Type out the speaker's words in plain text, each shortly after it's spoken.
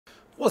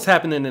What's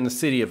happening in the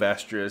city of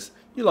Asterisk?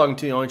 You log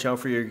into the only channel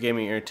for your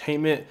gaming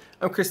entertainment.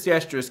 I'm Chris the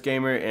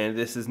AsteriskGamer, and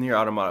this is Nier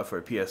Automata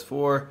for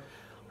PS4.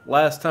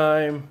 Last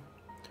time,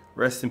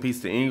 rest in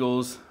peace to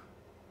Ingalls.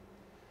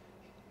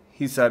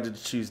 He decided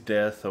to choose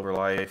death over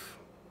life.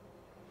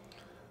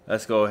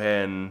 Let's go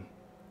ahead and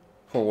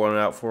pour one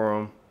out for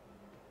him.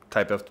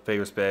 Type up to pay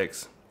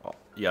respects.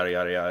 Yada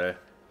yada yada.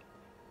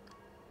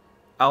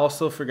 I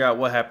also forgot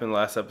what happened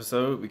last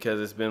episode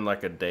because it's been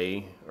like a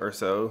day or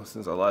so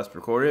since I last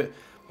recorded.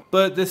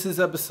 But this is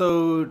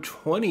episode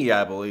 20,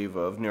 I believe,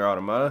 of Nier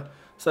Automata.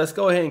 So let's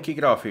go ahead and kick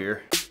it off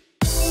here.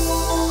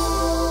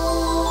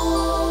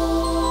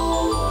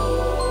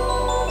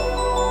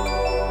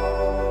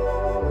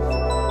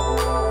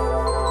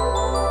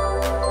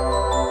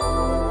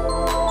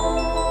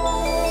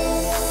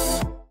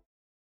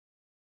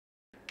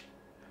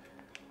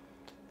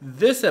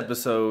 This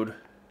episode...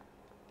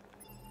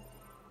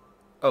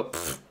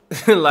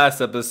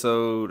 last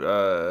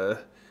episode,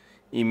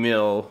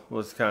 Emil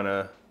was kind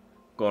of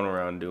going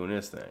around doing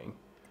his thing.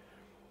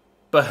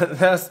 But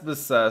that's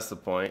besides the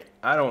point.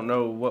 I don't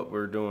know what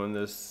we're doing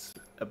this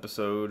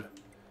episode.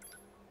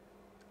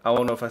 I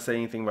don't know if I say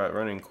anything about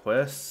running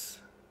quests.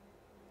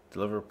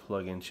 Deliver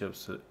plug-in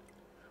chips.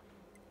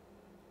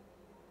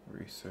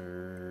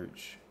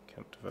 Research.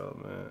 Camp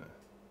development.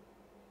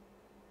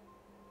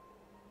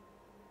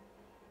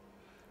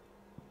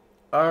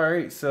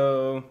 Alright,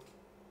 so...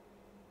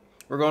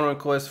 we're going on a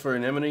quest for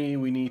an enemy.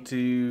 We need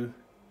to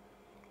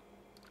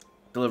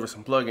deliver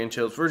some plug-in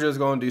chips. We're just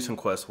going to do some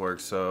quest work.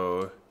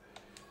 So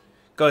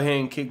go ahead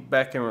and kick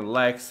back and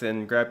relax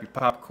and grab your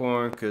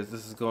popcorn because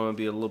this is going to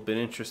be a little bit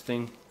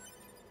interesting.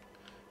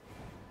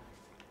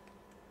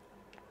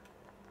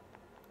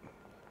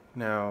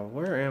 Now,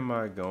 where am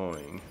I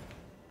going?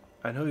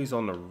 I know he's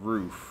on the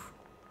roof.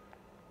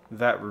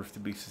 That roof to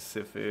be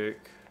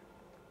specific.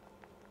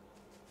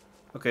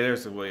 Okay,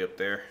 there's the way up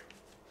there.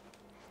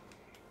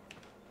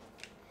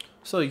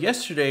 So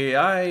yesterday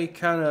I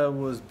kind of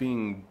was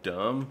being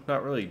dumb,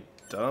 not really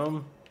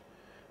dumb,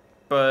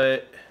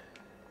 but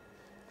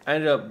I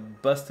ended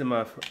up busting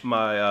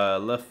my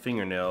left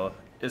fingernail.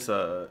 It's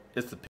the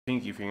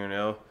pinky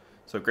fingernail.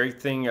 So great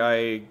thing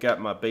I got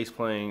my bass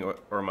playing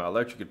or my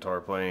electric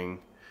guitar playing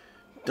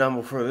done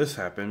before this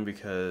happened,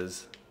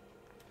 because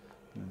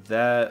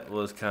that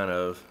was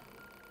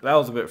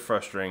a bit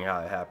frustrating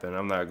how it happened.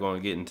 I'm not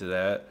going to get into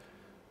that.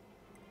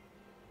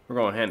 We're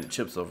going to hand the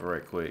chips over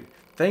right quick.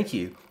 Thank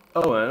you.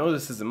 Oh, I know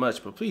this isn't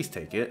much, but please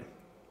take it.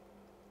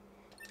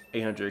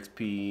 800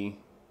 XP.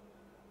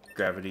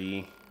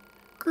 Gravity.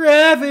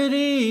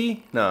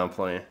 Gravity! No, I'm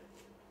playing.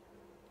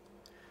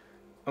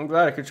 I'm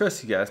glad I could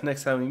trust you guys.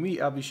 Next time we meet,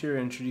 I'll be sure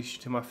to introduce you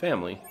to my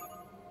family.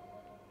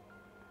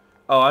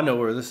 Oh, I know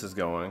where this is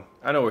going.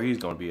 I know where he's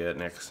going to be at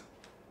next.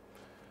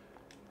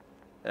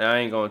 And I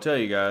ain't going to tell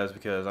you guys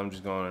because I'm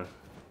just going to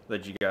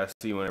let you guys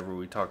see whenever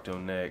we talk to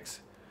him next.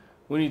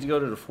 We need to go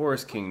to the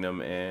Forest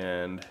Kingdom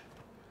and...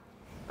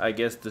 I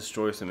guess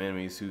destroy some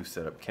enemies who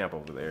set up camp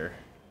over there.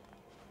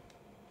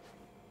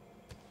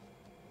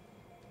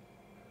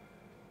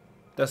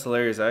 That's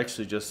hilarious. I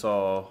actually just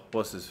saw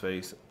what's his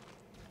face.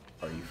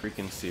 Are you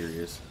freaking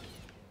serious?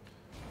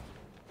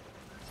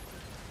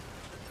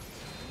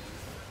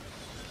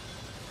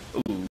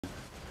 Ooh.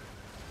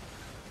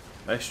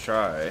 Nice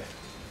try.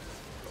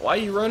 Why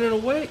are you running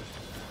away?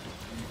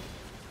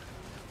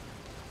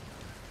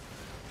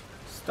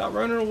 Stop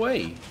running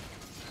away.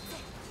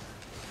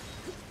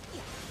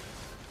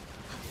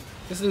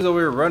 This is over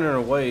here running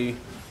away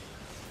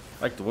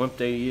like the wimp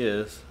that he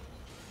is.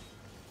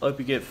 I hope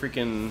you get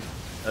freaking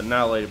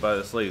annihilated by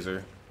this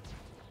laser.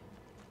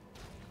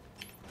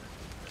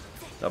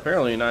 Now,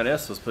 apparently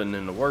 9S was putting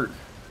in the work.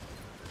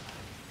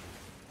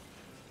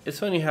 It's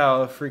funny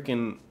how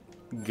freaking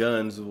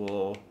guns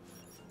will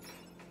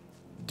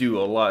do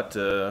a lot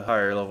to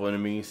higher level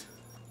enemies.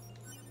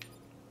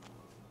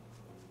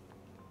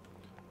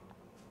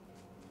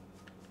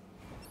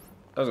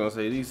 I was gonna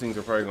say, these things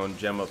are probably gonna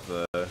jam up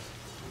the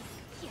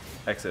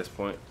access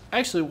point.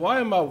 Actually,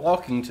 why am I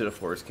walking to the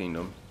Forest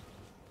Kingdom?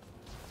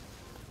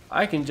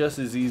 I can just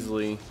as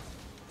easily,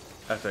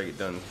 after I get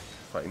done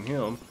fighting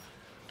him,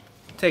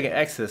 take an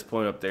access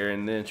point up there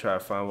and then try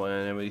to find what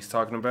anybody's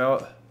talking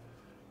about.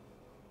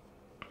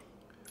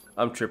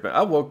 I'm tripping.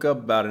 I woke up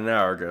about an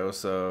hour ago,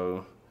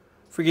 so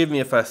forgive me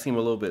if I seem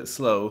a little bit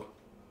slow.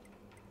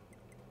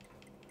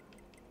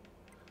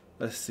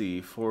 Let's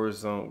see, Forest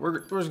Zone.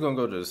 We're just gonna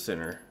go to the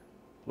center.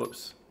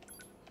 Whoops.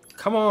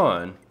 Come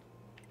on.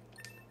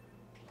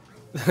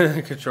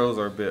 Controls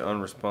are a bit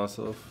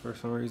unresponsive for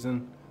some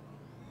reason.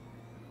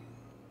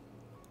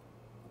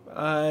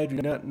 I do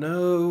not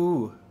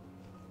know.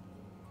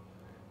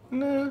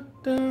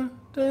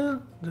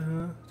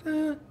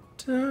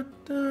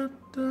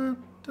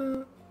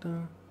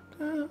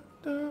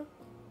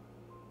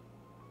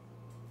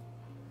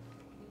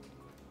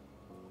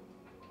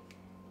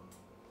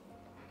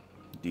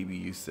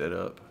 DBU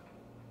setup.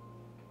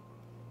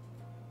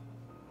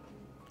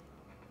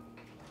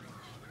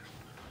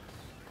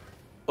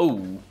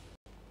 Oh.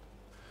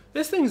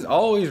 This thing's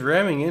always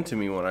ramming into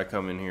me when I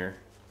come in here.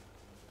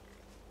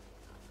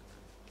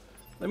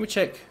 Let me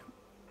check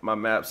my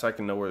map so I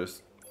can know where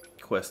this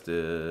quest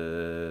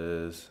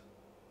is.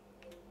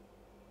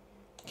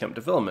 Camp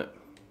development.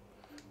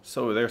 It's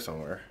over there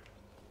somewhere.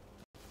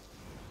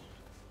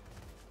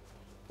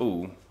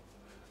 Ooh.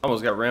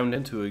 Almost got rammed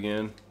into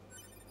again.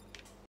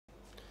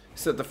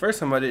 Except the first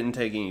time I didn't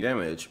take any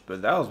damage,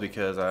 but that was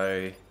because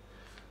I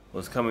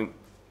was coming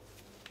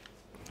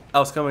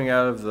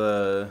out of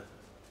the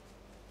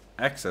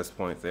access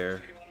point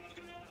there.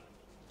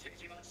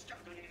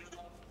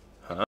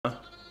 Huh?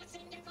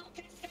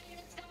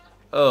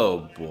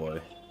 Oh boy.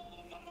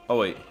 Oh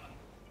wait.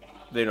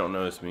 They don't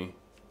notice me.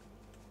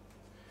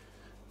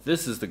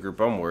 This is the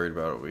group I'm worried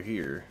about over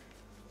here.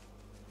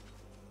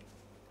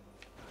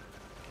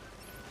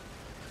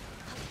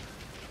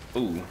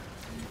 Ooh.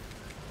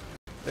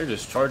 They're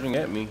just charging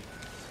at me.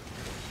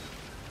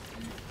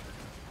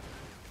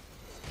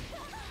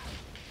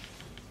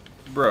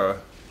 Bruh.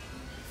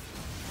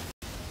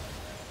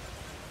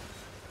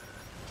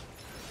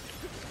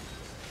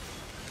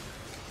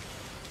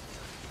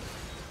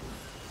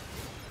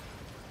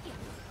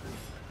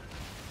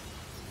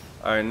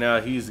 Alright, now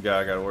he's the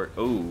guy I gotta work.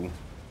 Ooh.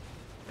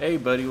 Hey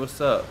buddy,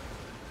 what's up?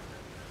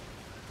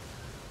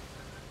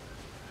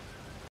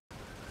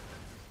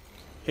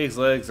 His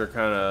legs are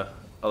kinda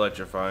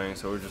electrifying,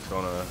 so we're just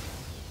gonna...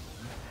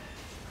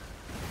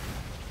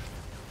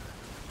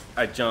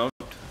 I jumped.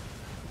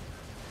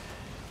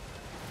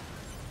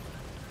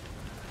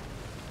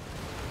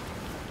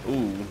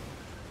 Ooh.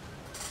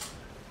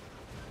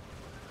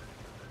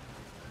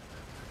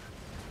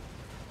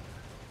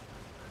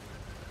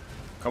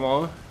 Come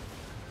on.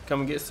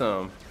 Come and get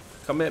some.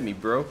 Come at me,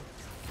 bro.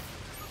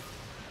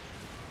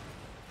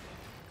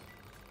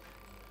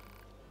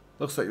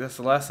 Looks like that's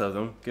the last of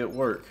them. Good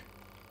work.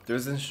 The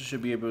residents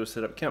should be able to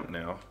set up camp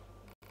now.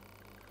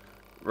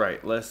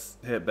 Right, let's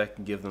head back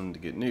and give them the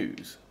good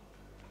news.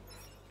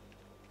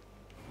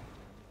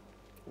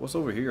 What's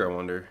over here, I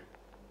wonder?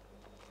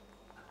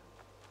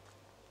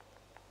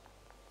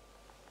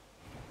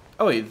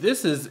 Oh wait,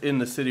 this is in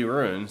the city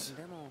ruins.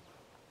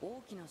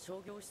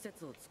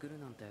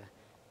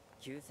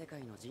 旧世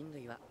界の人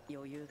類は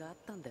余裕があっ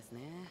たんですね。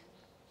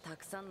た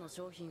くさんの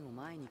商品を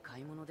前に買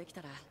い物でき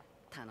たら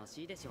楽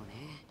しいでしょうね。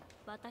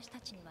私た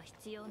ちには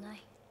必要な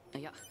い。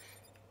いや、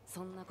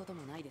そんなこと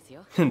もないです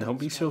よ。Don't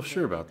be so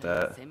sure about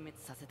that. 殲滅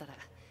させたら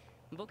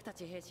僕た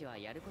ち兵士は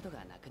やること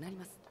がなくなり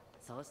ます。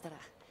そうしたら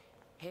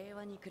平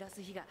和に暮ら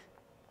す日が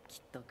き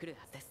っと来る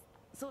はずです。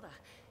そうだ、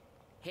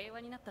平和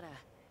になったら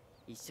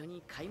一緒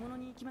に買い物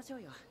に行きましょ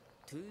うよ。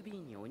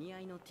2B にお似合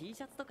いの T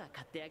シャツとか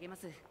買ってあげま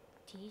す。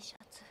T シャ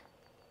ツ。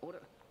あれ、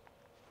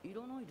い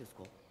らないです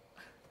か？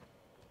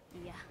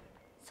いや、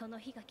その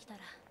日が来たら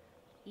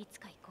いつ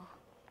か行こ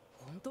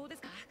う。本当で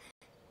すか？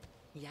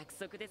約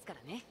束ですか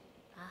らね。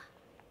あ。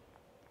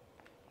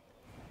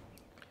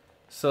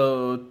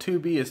So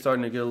 2B is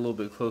starting to get a little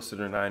bit closer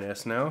to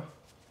 9S now,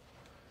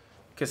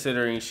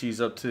 considering she's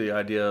up to the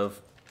idea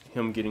of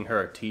him getting her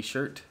a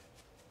T-shirt.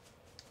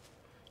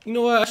 You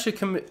know what? I should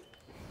commit.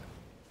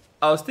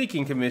 I was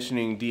thinking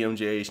commissioning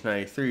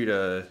DMJH93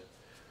 to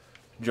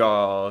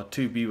draw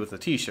 2B with a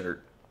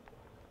T-shirt,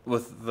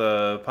 with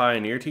the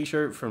Pioneer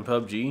T-shirt from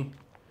PUBG.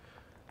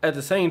 At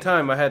the same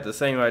time, I had the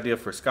same idea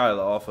for Skyla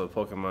off of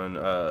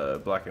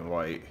Pokemon Black and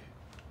White,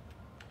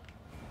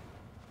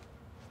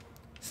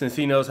 since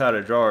he knows how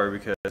to draw her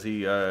because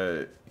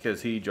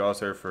he draws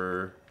her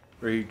for,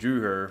 or he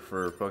drew her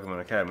for Pokemon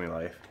Academy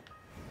Life.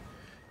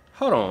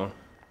 Hold on.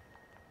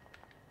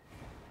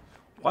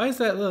 Why is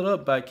that lit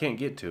up but I can't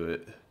get to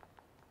it?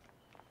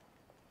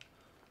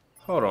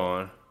 Hold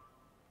on.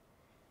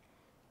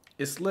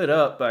 It's lit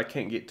up but I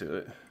can't get to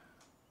it.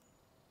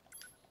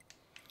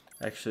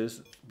 Actually, this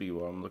would be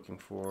what I'm looking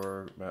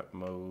for. Map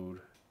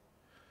mode.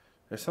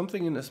 There's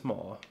something in this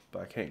mall,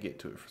 but I can't get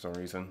to it for some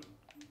reason.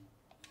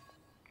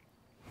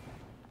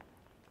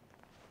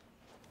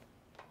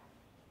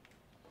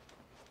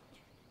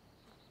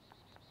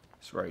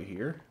 It's right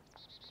here.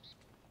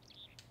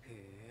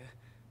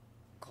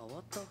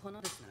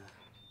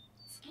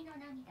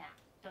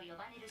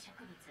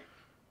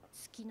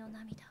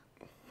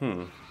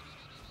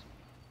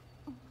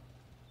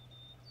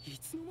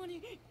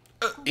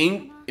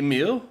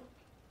 Emil?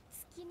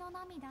 月の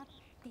涙っ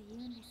て言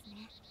うんです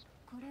ね。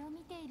これを見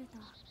ている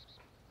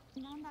と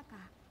なんだか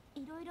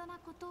いろいろな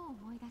ことを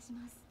思い出し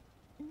ます。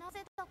な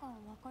ぜだかわ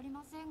かり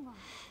ませんが、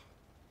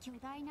巨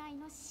大なイ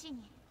ノシシ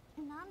に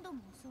何度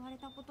も襲われ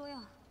たことや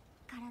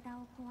体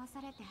を壊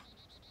されて、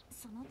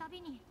その度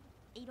に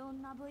いろ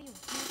んな部位を偵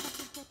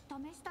察して試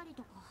したり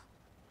とか。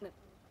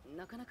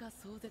なかなか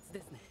壮絶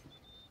ですね。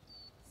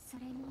そ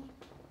れに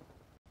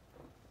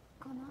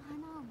この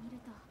花を見る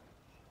と。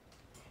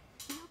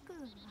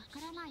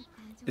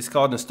It's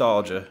called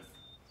nostalgia.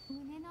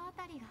 胸のあ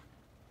たりが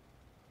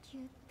キ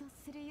ュッと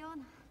するよう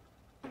な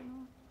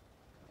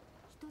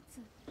一つ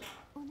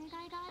お願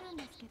いがあるん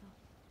ですけど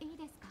いい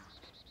ですか？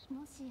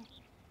もし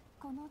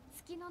この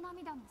月の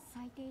涙の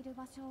咲いている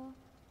場所を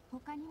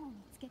他にも見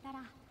つけた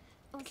ら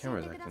教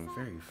えてください。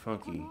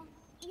このよ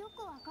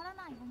くわから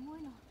ない思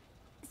いの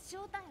正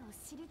体を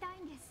知りたい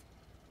んです。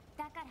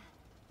だから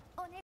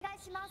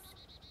します。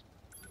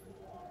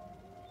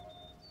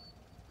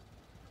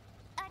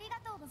ありが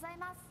とうござい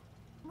ます。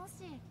もし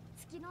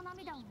月の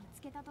涙を見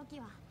つけたとき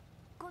は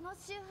この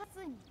周波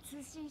数に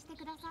通信して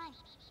ください。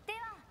で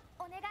は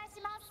お願い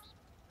します。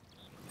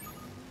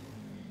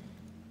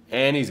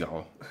 And he's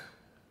gone.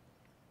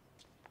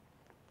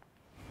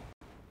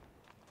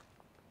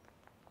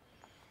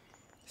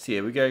 So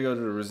yeah, we gotta go to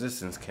the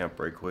resistance camp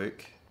right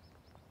quick.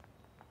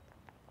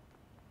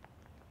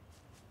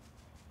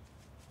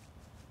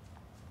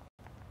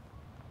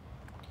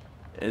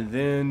 And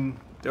then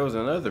there was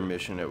another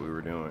mission that we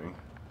were doing.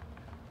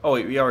 Oh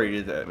wait, we already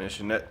did that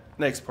mission. That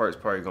next part's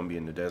probably gonna be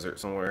in the desert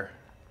somewhere.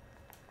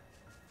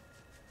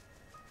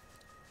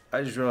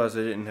 I just realized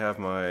I didn't have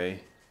my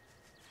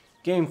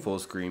game full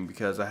screen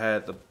because I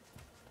had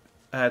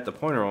the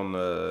pointer on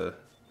the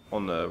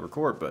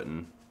record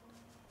button.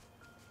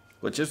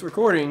 Which is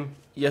recording,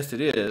 yes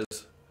it is,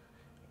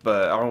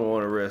 but I don't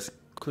want to risk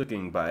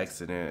clicking by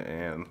accident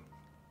and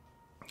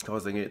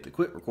causing it to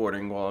quit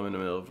recording while I'm in the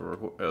middle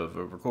of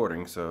a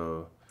recording.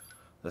 So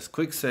let's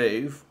quick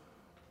save,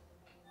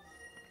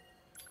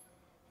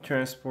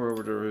 transport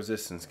over to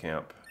resistance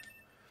camp.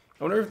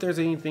 I wonder if there's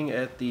anything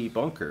at the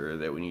bunker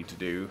that we need to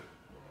do.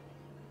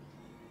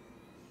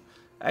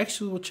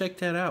 Actually, we'll check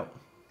that out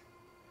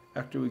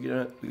after we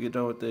get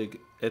done with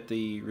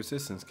the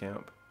resistance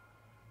camp.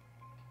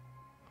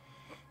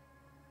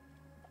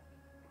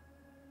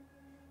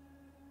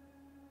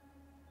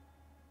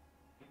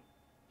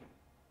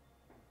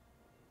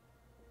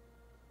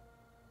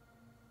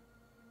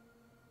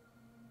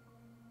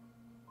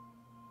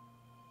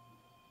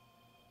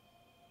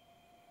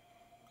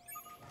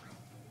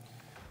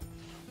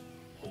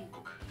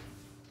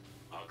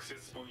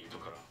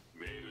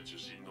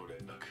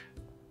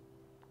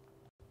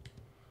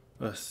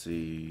 Let's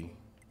see.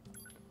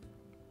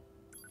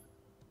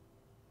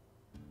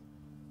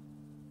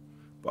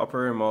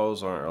 Operator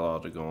models aren't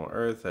allowed to go on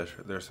Earth.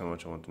 There's so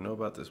much I want to know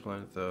about this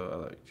planet, though. I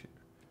like to.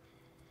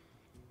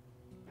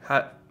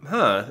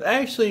 That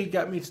actually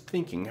got me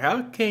thinking.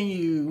 How can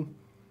you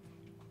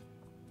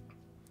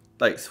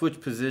like switch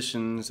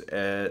positions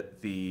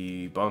at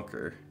the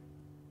bunker?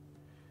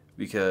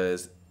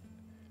 Because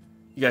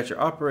you got your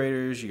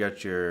operators, you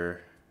got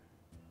your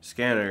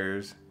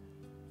scanners,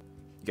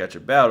 you got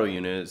your battle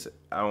units.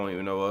 I don't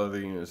even know what other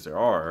units there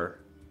are,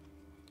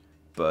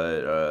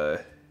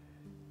 but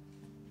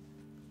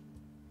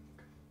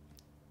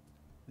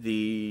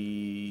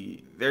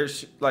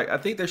there's like, I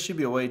think there should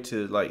be a way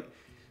to like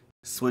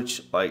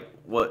switch like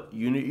what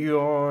unit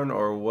you're on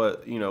or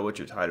what what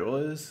your title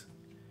is.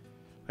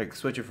 Like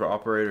switch it from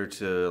operator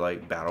to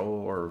like battle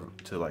or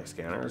to like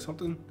scanner or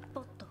something.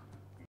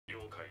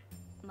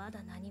 まだ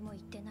何も言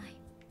ってない。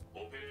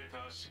オペレー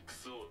ター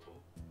 6O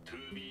と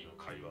 2B の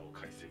会話を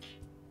解析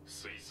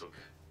推測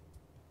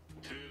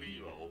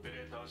 2B はオペ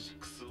レーター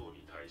 6O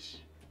に対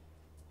し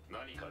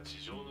何か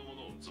地上の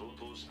ものを贈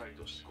答したい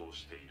と思考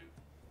している。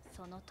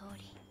その通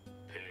り。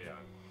提案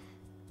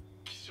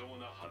希少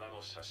な花の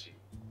写真。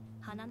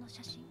花の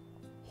写真。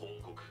報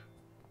告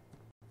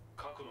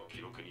過去の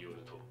記録によ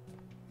ると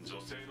女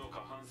性の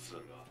過半数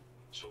が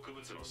植物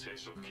の生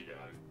殖器で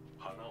ある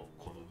花を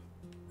好む。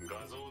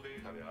画像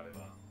データであれ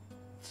ば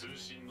通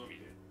信のみ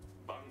で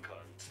バンカー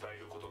に伝え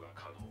ることが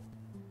可能。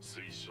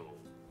推奨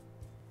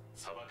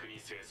砂漠に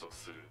生息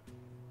する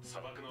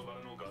砂漠のバラ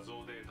の画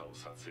像データを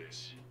撮影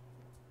し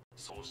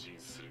送信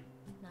する。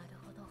なる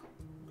ほど。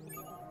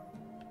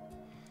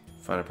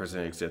 Final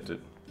person accepted.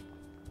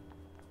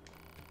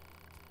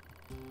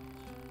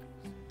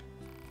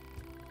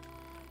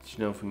 Did you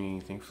know if we need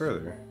anything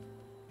further?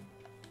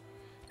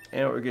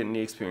 And we're getting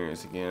the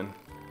experience again.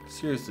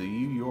 Seriously,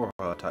 your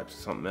types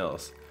are something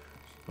else.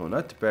 Well,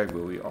 not to brag,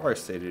 but we are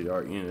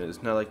state-of-the-art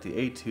units, not like the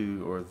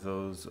A2 or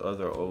those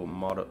other old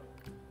model.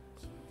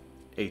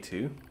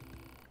 A2?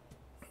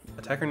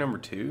 Attacker number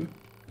 2?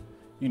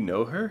 You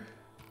know her?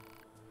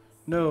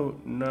 No,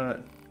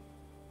 not.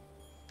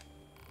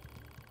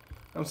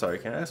 I'm sorry,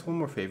 can I ask one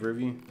more favor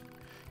of you?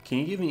 Can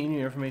you give me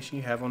any information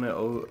you have on that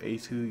old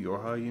A2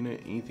 Yorha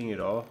unit? Anything at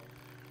all?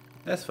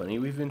 That's funny,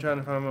 we've been trying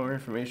to find more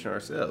information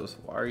ourselves.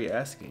 Why are you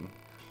asking?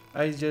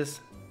 I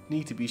just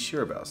need to be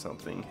sure about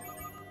something.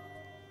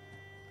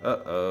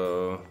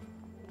 Uh-oh.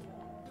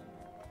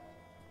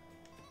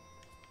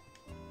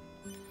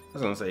 I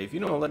was gonna say, if you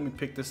don't let me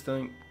pick this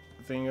thing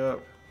up.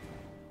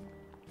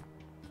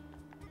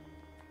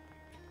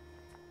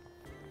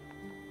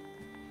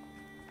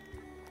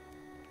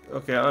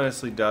 Okay, I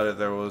honestly doubted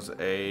there was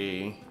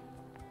a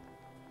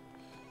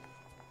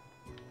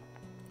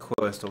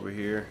quest over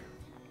here.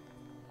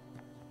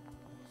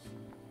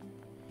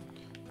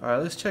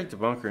 Alright, let's check the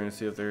bunker and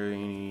see if there are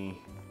any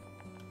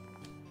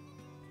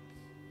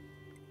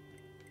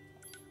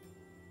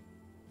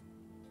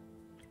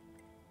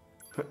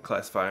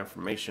classified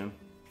information.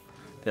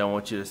 They don't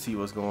want you to see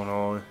what's going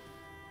on.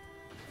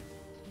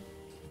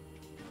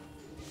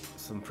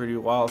 Some pretty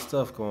wild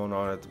stuff going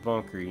on at the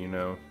bunker, you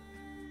know.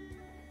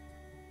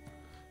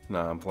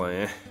 Nah, I'm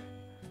playing.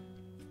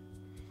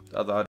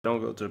 Although I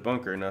don't go to the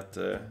bunker not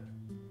to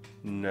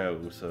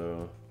know,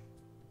 so.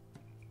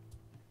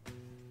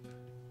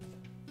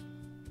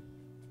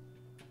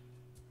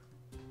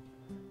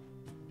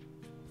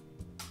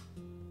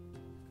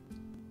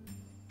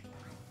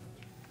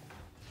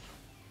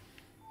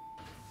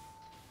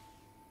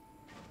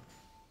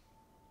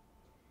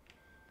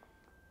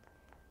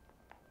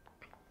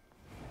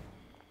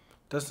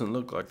 Doesn't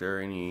look like there are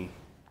any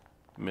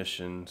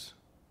missions.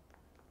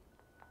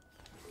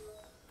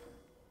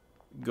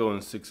 Go in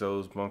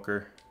 6-0's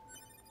bunker.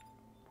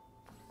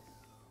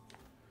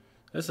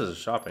 This is a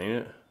shop,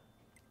 ain't it?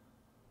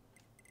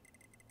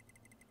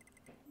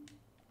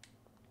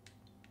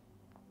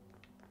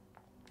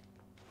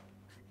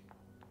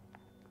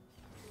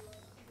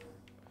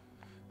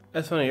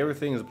 That's funny,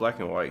 everything is black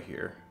and white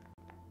here.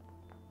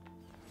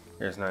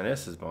 Here's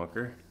 9S's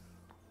bunker.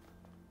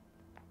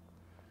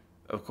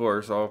 Of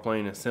course, all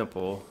plain and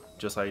simple,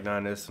 just like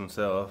 9S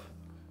himself.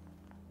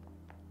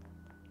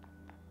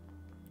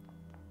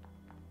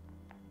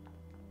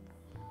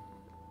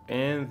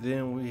 And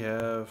then we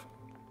have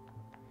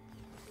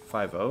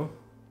 5-0.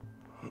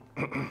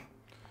 An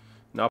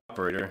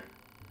operator.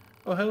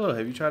 Oh, hello,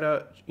 have you tried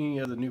out any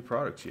of the new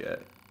products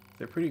yet?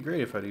 They're pretty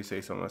great if I do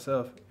say so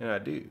myself, and I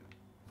do.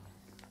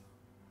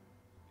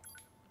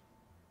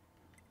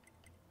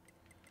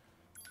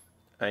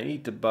 I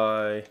need to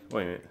buy,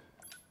 wait a minute.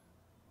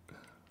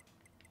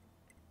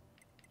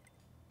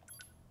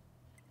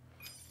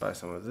 Buy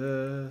some of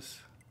this.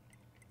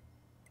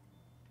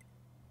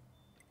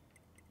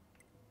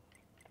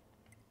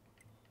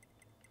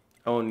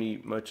 I won't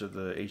need much of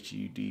the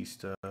HUD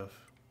stuff.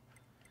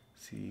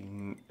 See,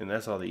 and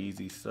that's all the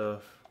easy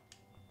stuff.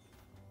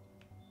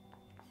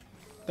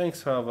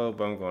 Thanks, 5-0,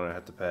 but I'm gonna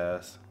have to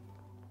pass.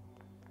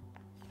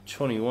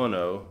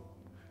 21-0.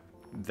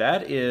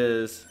 That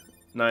is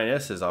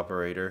 9S's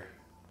operator.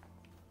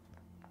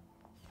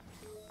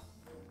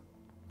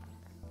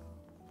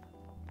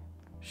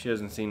 She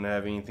doesn't seem to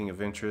have anything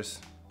of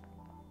interest.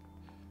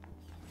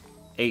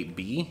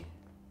 8B?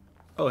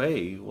 Oh,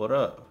 hey, what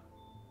up?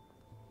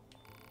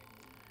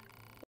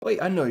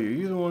 Wait, I know you.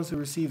 You're the ones who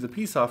received the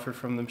peace offer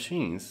from the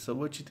machines. So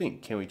what you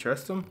think? Can we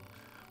trust them?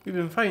 We've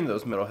been fighting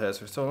those metalheads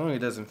for so long it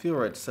doesn't feel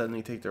right to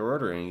suddenly take their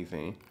word or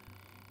anything.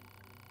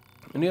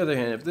 On the other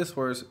hand, if this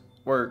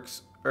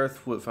works,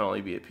 Earth would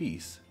finally be at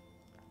peace.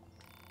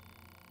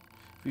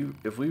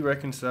 If we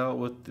reconcile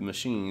with the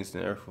machines,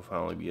 then Earth will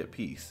finally be at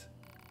peace.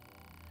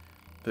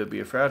 But it'd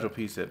be a fragile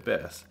peace at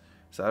best,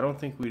 so I don't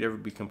think we'd ever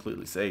be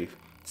completely safe.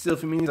 Still,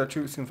 if it means our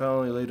troops can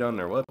finally lay down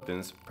their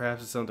weapons,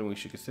 perhaps it's something we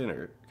should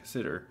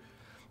consider.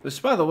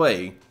 Which, by the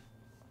way,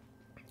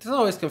 this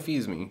always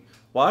confused me.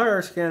 Why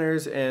are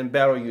scanners and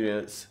battle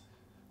units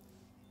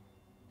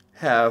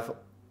have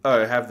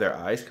their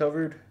eyes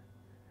covered,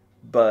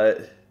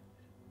 but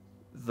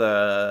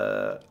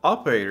the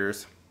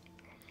operators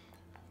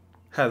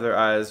have their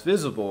eyes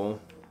visible,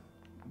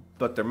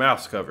 but their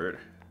mouths covered?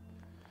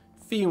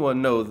 If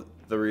anyone knows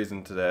the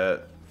reason to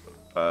that,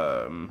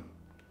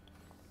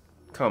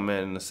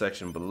 comment in the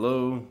section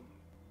below.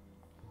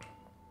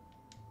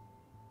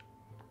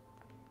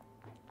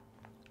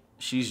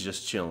 She's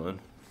just chilling.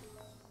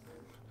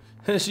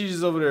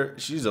 She's over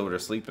there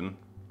sleeping.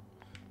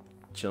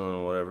 Chilling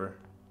or whatever.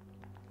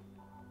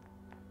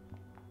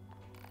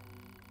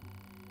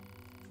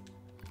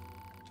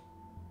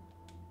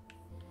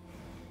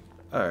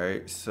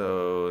 Alright,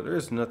 so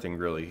there's nothing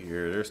really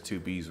here. There's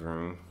 2B's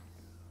room.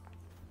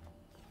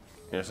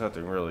 There's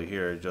nothing really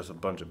here, just a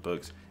bunch of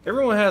books.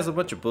 Everyone has a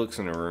bunch of books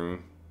in the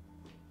room.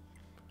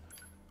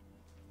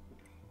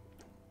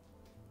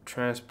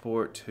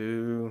 Transport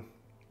to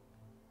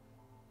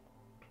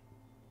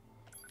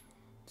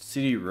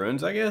City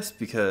Ruins, I guess,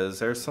 because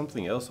there's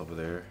something else over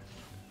there.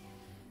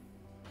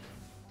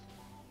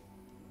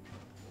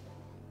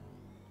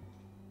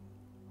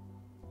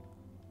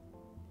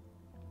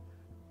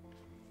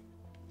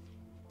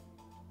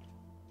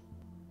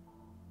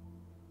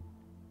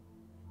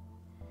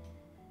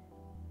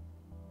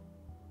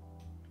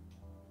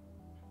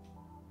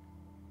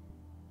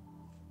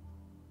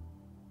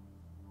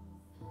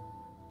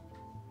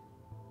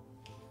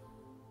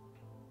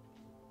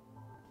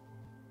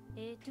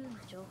 A2 の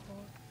情報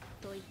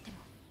といっても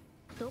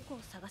どこを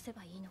探せ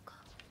ばいいの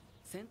か。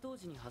戦闘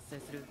時に発生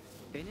する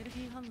エネル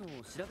ギー反応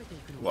を調べてい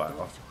くのは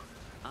どうでしょ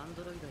う。アン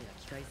ドロイドや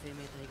機械生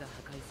命体が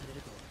破壊され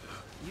ると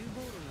U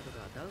ボールなど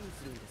がダウン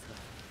するんですが、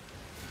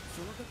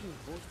その時に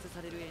放出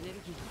されるエネ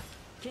ルギーを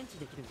検知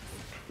できるんで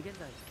す。現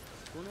在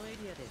このエ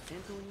リアで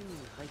戦闘任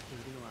務に入って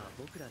いるのは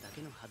僕らだ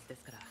けのはずで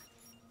すから、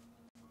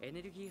エ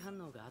ネルギー反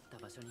応があった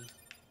場所に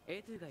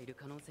A2 がいる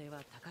可能性は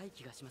高い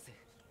気がします。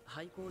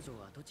廃工場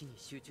跡地に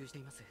集中して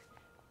います。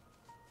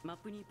マッ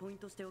プにポイン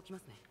トしておきま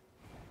すね。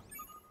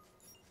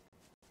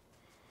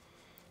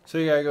So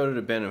you gotta go to the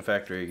abandoned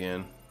factory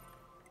again.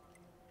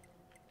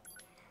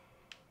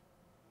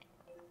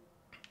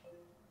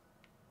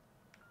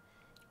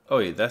 Oh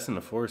yeah, that's in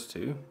the forest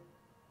too.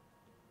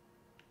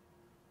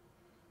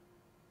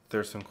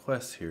 There's some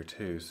quests here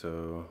too,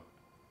 so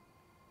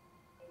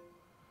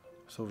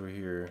it's over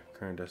here.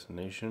 Current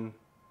destination.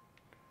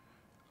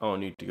 I don't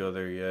need to go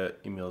there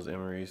yet. Emails,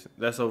 Emery's.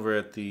 That's over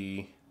at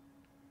the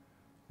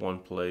one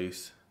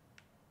place.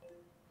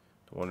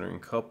 The Wandering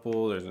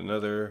Couple. There's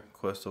another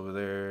quest over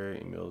there.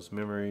 Emails,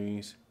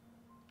 memories.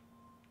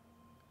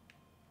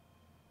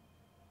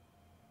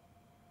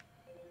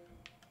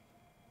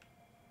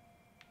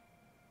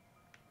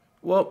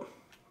 Well,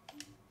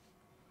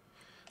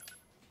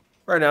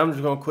 right now I'm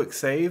just going to quick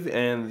save,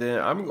 and then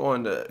I'm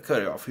going to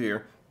cut it off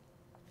here.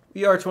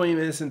 We are 20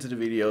 minutes into the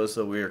video,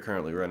 so we are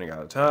currently running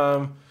out of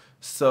time.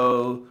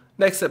 So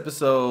next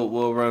episode,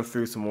 we'll run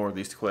through some more of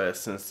these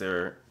quests since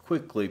they're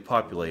quickly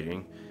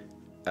populating.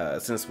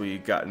 Since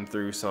we've gotten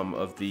through some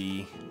of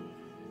the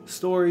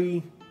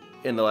story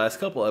in the last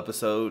couple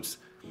episodes.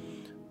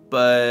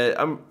 But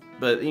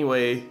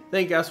anyway,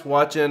 thank you guys for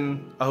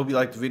watching. I hope you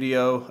liked the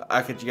video.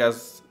 I'll catch you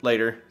guys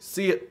later.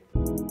 See ya.